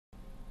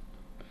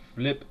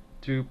Flip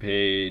to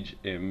page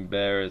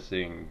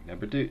embarrassing.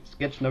 Number two,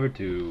 sketch number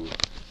two.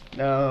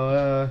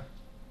 Now,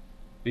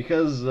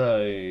 because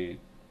I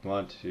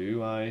want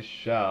to, I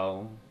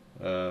shall,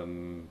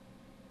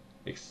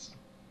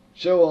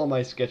 show all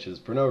my sketches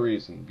for no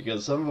reason,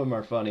 because some of them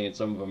are funny and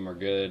some of them are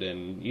good,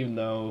 and even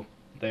though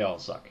they all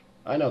suck.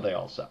 I know they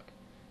all suck.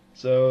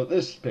 So,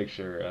 this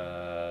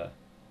picture,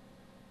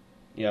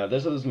 yeah,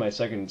 this was my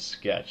second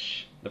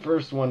sketch. The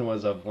first one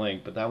was of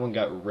Link, but that one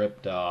got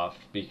ripped off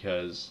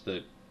because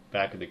the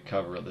back of the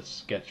cover of the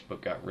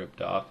sketchbook got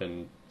ripped off,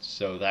 and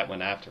so that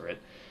went after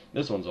it.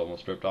 This one's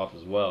almost ripped off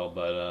as well,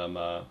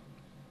 but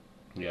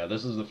yeah,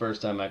 this is the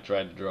first time I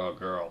tried to draw a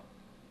girl.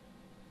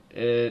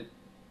 It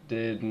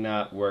did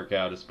not work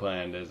out as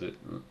planned,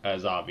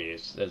 as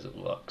obvious as it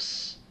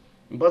looks.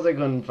 Plus, I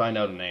couldn't find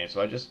out a name, so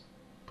I just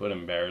put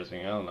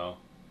embarrassing. I don't know.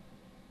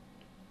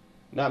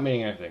 Not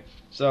meaning anything.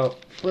 So,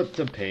 flip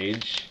to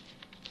page.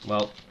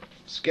 Well,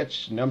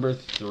 sketch number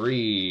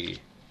three.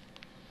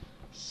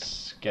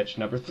 Sketch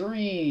number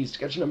three.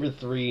 Sketch number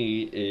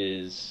three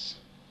is,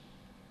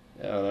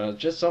 I don't know,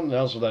 just something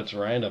else that's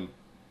random.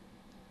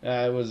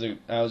 I was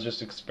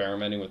just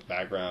experimenting with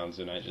backgrounds,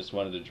 and I just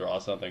wanted to draw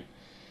something.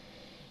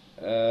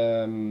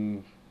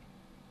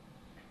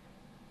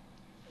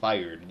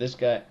 Fired. This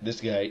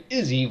guy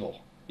is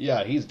evil.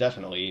 Yeah, he's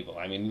definitely evil.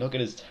 I mean, look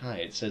at his tie.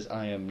 It says,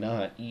 "I am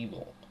not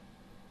evil."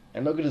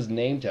 And look at his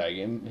name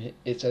tag.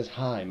 It says,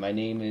 "Hi, my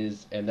name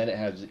is," and then it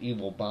has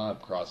Evil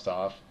Bob crossed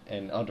off,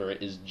 and under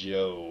it is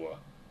Joe.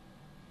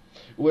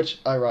 Which,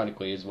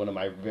 ironically, is one of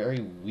my very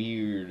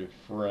weird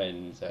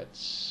friends that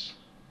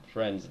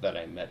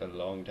I met a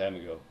long time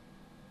ago.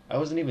 I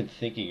wasn't even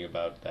thinking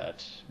about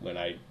that when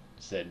I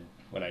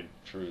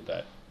drew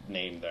that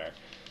name there.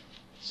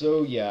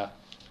 So, yeah,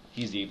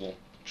 he's evil.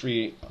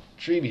 Tree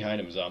behind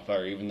him is on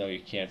fire, even though you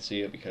can't see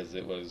it because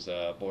it was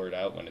blurred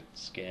out when it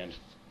scanned.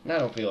 And I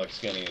don't feel like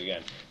scanning it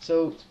again.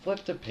 So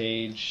flip to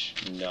page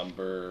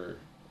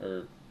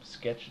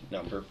sketch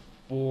number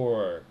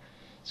 4.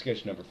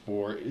 Sketch number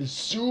 4 is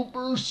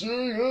Super Saiyan,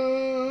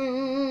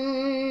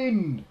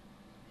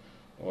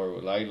 or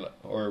what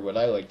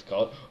I like to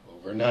call it,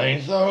 over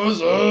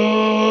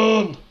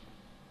 9,000.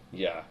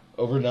 Yeah,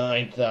 over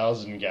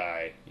 9,000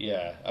 guy.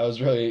 Yeah, I was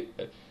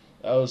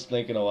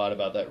thinking a lot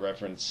about that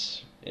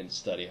reference in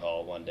study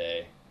hall one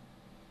day,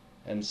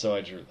 and so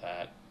I drew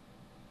that.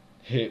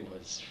 It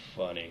was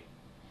funny.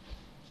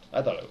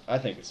 I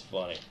think it's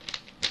funny.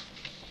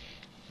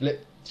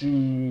 Flip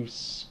to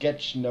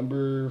sketch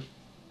number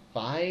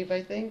 5,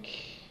 I think.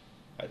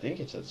 I think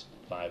it says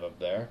 5 up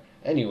there.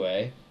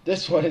 Anyway,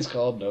 this one is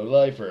called No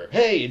Lifer.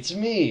 Hey, it's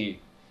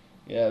me!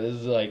 Yeah, this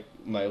is like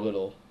my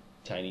little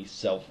tiny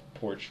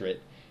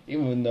self-portrait.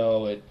 Even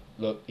though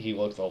he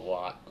looks a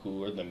lot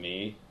cooler than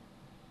me.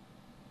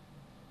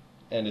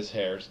 And his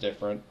hair's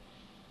different.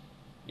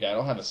 Yeah, I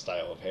don't have a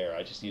style of hair.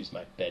 I just use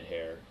my bed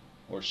hair.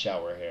 Or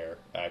shower hair,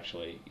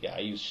 actually. Yeah, I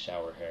use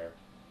shower hair.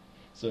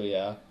 So,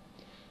 yeah.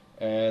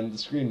 And the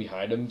screen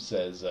behind him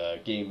says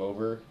game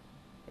over.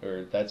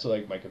 Or that's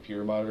like my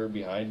computer monitor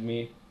behind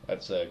me.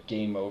 That's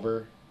game over.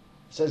 It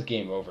says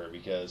game over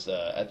because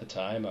at the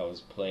time I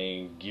was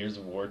playing Gears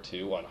of War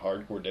 2 on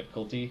hardcore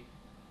difficulty.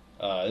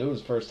 It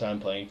was the first time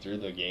playing through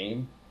the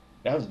game.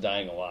 And I was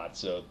dying a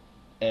lot,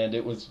 and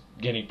it was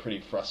getting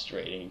pretty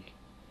frustrating.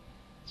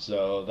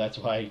 So that's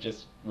why I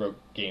just wrote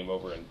game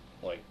over and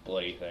like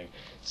bloody thing.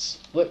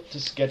 Flip to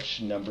sketch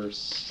number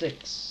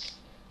 6.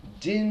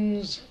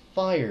 Din's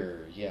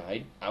Fire. Yeah,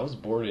 I was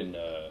bored in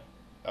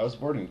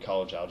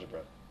college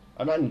algebra.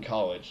 I'm not in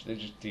college. They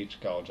just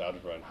teach college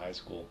algebra in high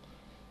school.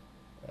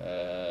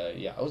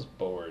 Yeah, I was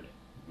bored.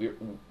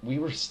 We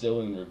were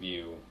still in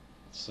review,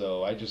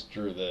 so I just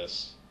drew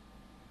this.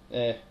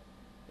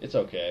 It's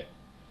okay.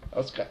 I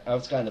was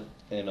kind of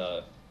in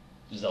a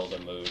Zelda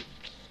mood.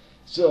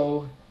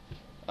 So,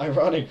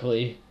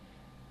 ironically,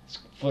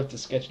 flip to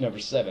sketch number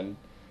 7.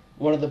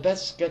 One of the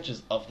best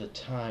sketches of the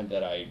time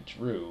that I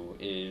drew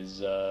is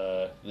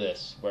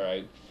this, where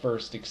I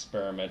first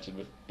experimented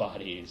with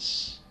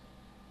bodies,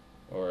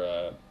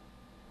 or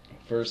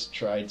first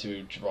tried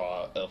to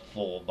draw a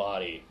full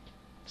body,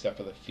 except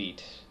for the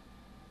feet.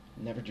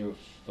 Never drew a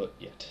foot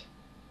yet.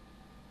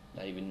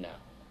 Not even now.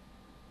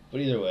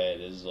 But either way,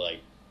 it is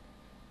like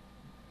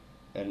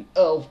an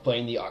elf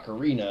playing the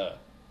ocarina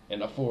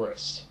in a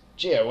forest.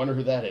 Gee, I wonder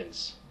who that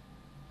is.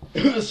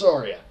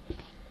 Sorry.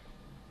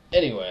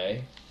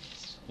 Anyway,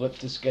 flip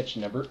to sketch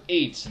number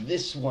 8.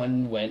 This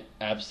one went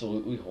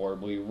absolutely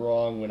horribly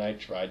wrong when I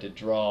tried to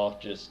draw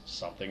just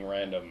something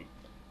random.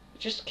 It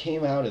just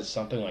came out as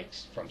something like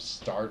from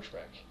Star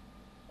Trek,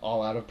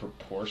 all out of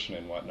proportion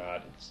and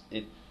whatnot.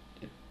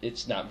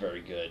 It's not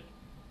very good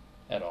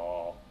at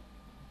all.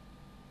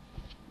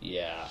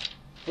 Yeah.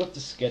 Flip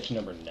to sketch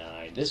number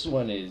 9. This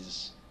one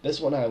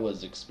I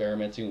was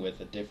experimenting with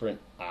a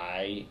different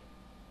eye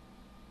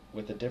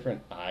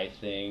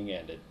thing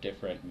and a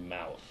different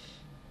mouth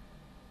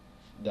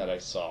that I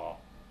saw.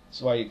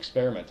 So I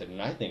experimented, and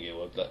I think it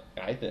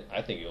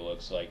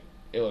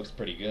looks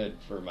pretty good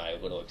for my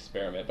little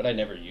experiment. But I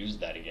never used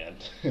that again.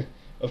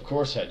 Of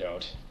course I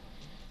don't.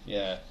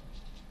 Yeah.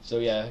 So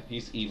yeah,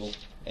 he's evil,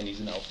 and he's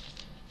an elf.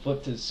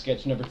 Flip to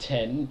sketch number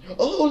 10.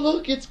 Oh,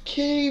 look, it's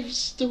Cave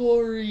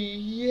Story!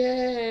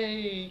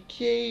 Yay!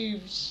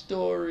 Cave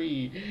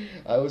Story!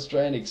 I was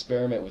trying to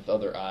experiment with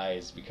other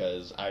eyes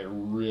because I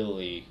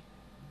really...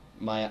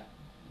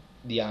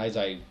 the eyes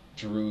I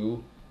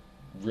drew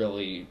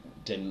really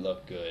didn't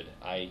look good.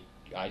 I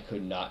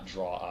could not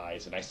draw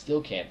eyes, and I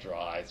still can't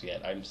draw eyes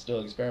yet. I'm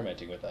still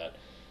experimenting with that.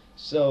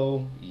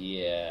 So,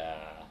 yeah.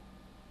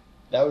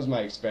 That was my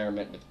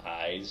experiment with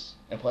eyes.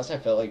 And plus I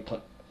felt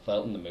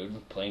in the mood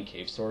of playing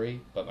Cave Story,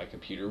 but my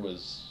computer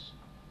was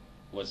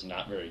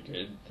not very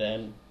good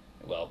then.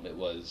 Well, it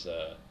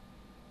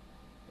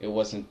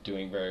wasn't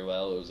doing very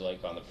well. It was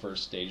like on the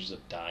first stages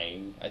of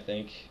dying, I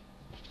think.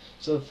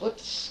 So flip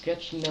to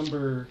sketch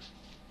number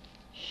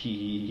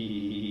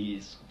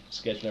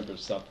sketch number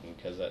something,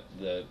 because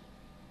the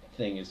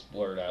thing is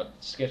blurred out.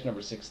 Sketch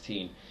number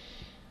 16.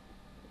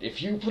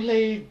 If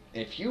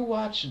you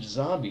watch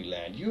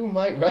Zombieland, you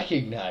might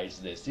recognize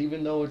this,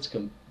 even though it's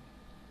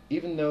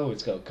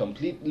a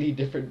completely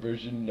different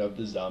version of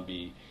the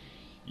zombie.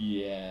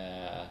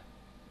 Yeah.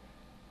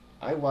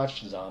 I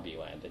watched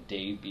Zombieland the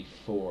day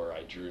before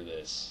I drew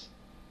this.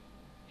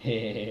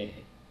 This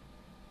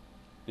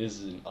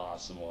is an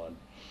awesome one.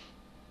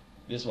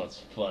 This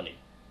one's funny.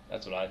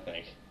 That's what I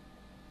think.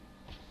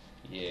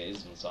 Yeah,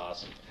 this one's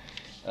awesome.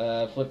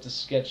 Flip to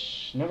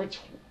sketch number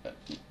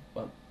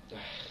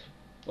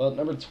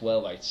number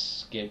 12 I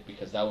skipped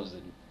because that was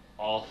an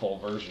awful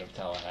version of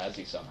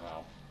Tallahassee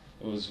somehow.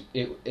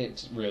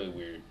 It's really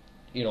weird.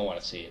 You don't want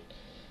to see it,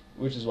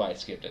 which is why I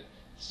skipped it.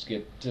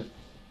 Skip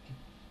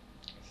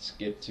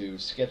to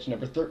sketch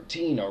number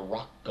 13, a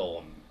rock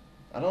golem.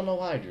 I don't know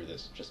why I drew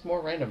this. Just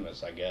more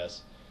randomness, I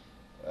guess.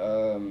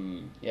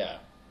 Yeah.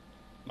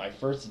 My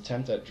first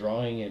attempt at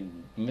drawing a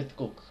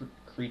mythical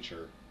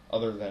creature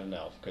other than an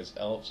elf, because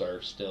elves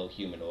are still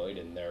humanoid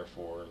and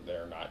therefore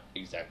they're not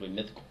exactly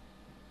mythical.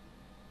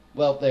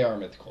 Well, they are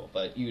mythical,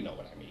 but you know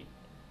what I mean.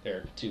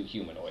 They're too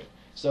humanoid.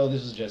 So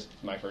this is just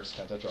my first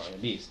attempt at drawing a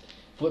beast.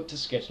 Flip to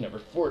sketch number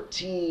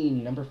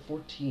 14. Number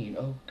 14.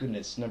 Oh,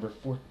 goodness, number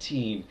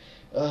 14.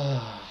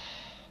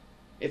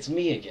 It's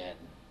me again.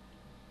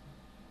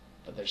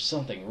 But there's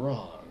something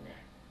wrong.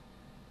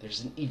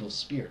 There's an evil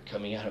spirit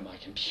coming out of my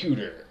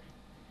computer.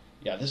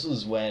 Yeah, this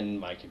was when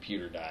my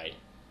computer died.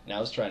 And I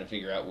was trying to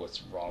figure out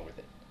what's wrong with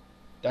it.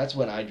 That's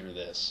when I drew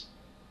this.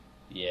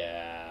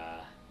 Yeah.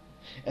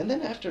 And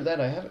then after that,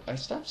 I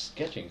stopped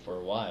sketching for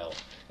a while,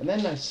 and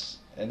then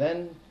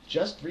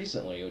just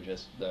recently,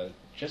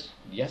 just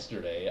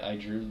yesterday, I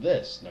drew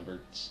this number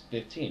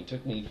 15. It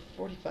took me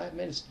 45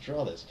 minutes to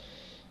draw this,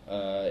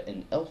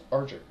 an elf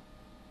archer.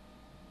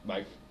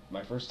 My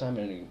first time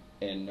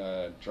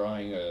in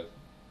drawing a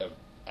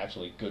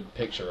actually good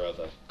picture of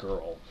a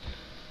girl,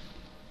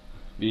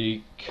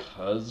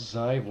 because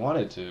I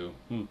wanted to.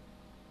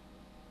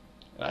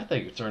 I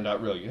think it turned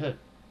out really good.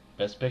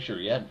 Best picture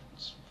yet,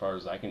 as far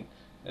as I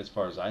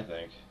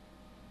think.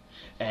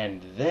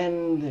 And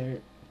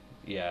then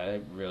I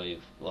really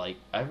like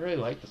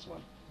this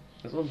one.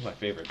 This one's my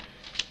favorite.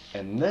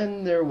 And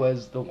then there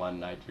was the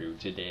one I drew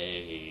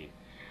today.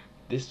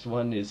 This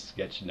one is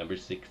sketch number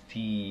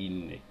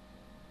 16.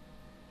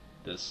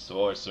 The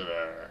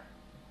Sorcerer.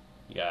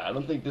 Yeah, I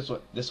don't think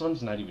this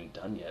one's not even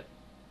done yet.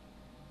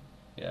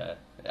 Yeah,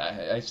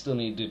 I still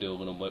need to do a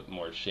little bit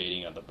more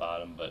shading on the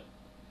bottom, but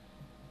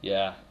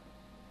yeah.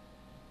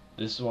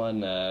 This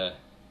one I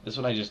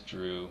just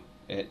drew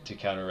to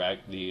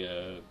counteract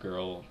the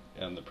girl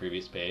on the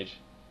previous page.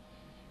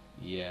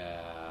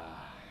 Yeah.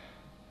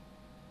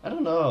 I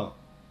don't know.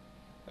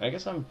 I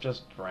guess I'm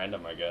just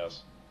random, I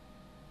guess.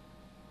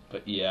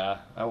 But yeah,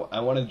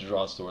 I wanted to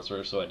draw a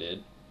sorcerer, so I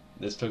did.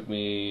 This took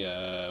me,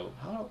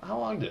 how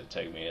long did it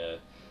take me?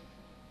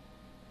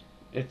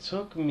 It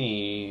took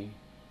me,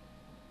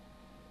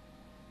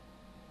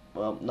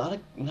 well,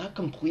 not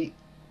complete.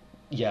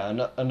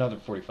 Yeah, another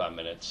 45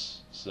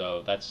 minutes.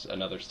 So that's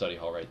another study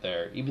hall right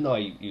there. Even though I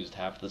used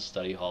half the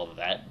study hall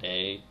that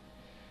day,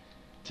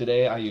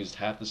 today I used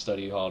half the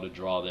study hall to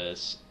draw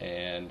this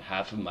and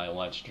half of my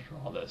lunch to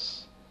draw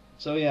this.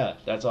 So yeah,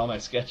 that's all my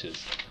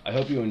sketches. I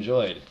hope you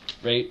enjoyed.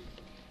 Rate,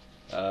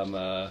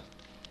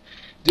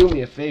 do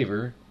me a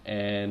favor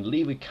and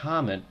leave a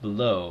comment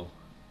below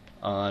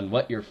on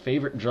what your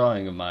favorite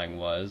drawing of mine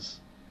was,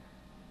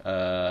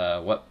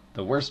 what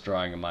the worst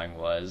drawing of mine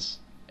was,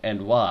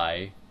 and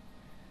why.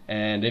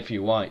 And if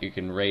you want, you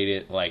can rate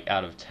it like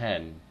out of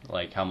 10,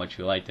 like how much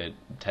you liked it,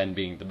 10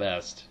 being the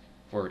best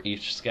for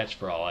each sketch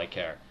for all I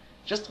care.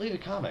 Just leave a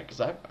comment,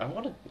 because I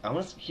want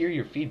to hear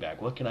your feedback.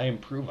 What can I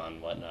improve on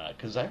and whatnot?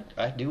 Because I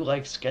do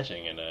like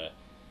sketching, and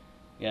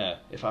yeah,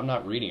 if I'm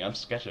not reading, I'm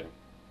sketching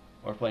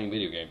or playing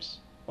video games.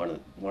 One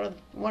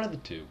of the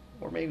two,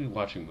 or maybe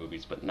watching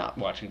movies, but not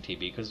watching TV,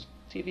 because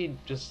TV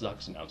just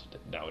sucks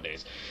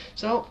nowadays.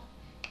 So,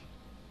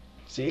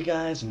 see you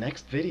guys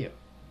next video.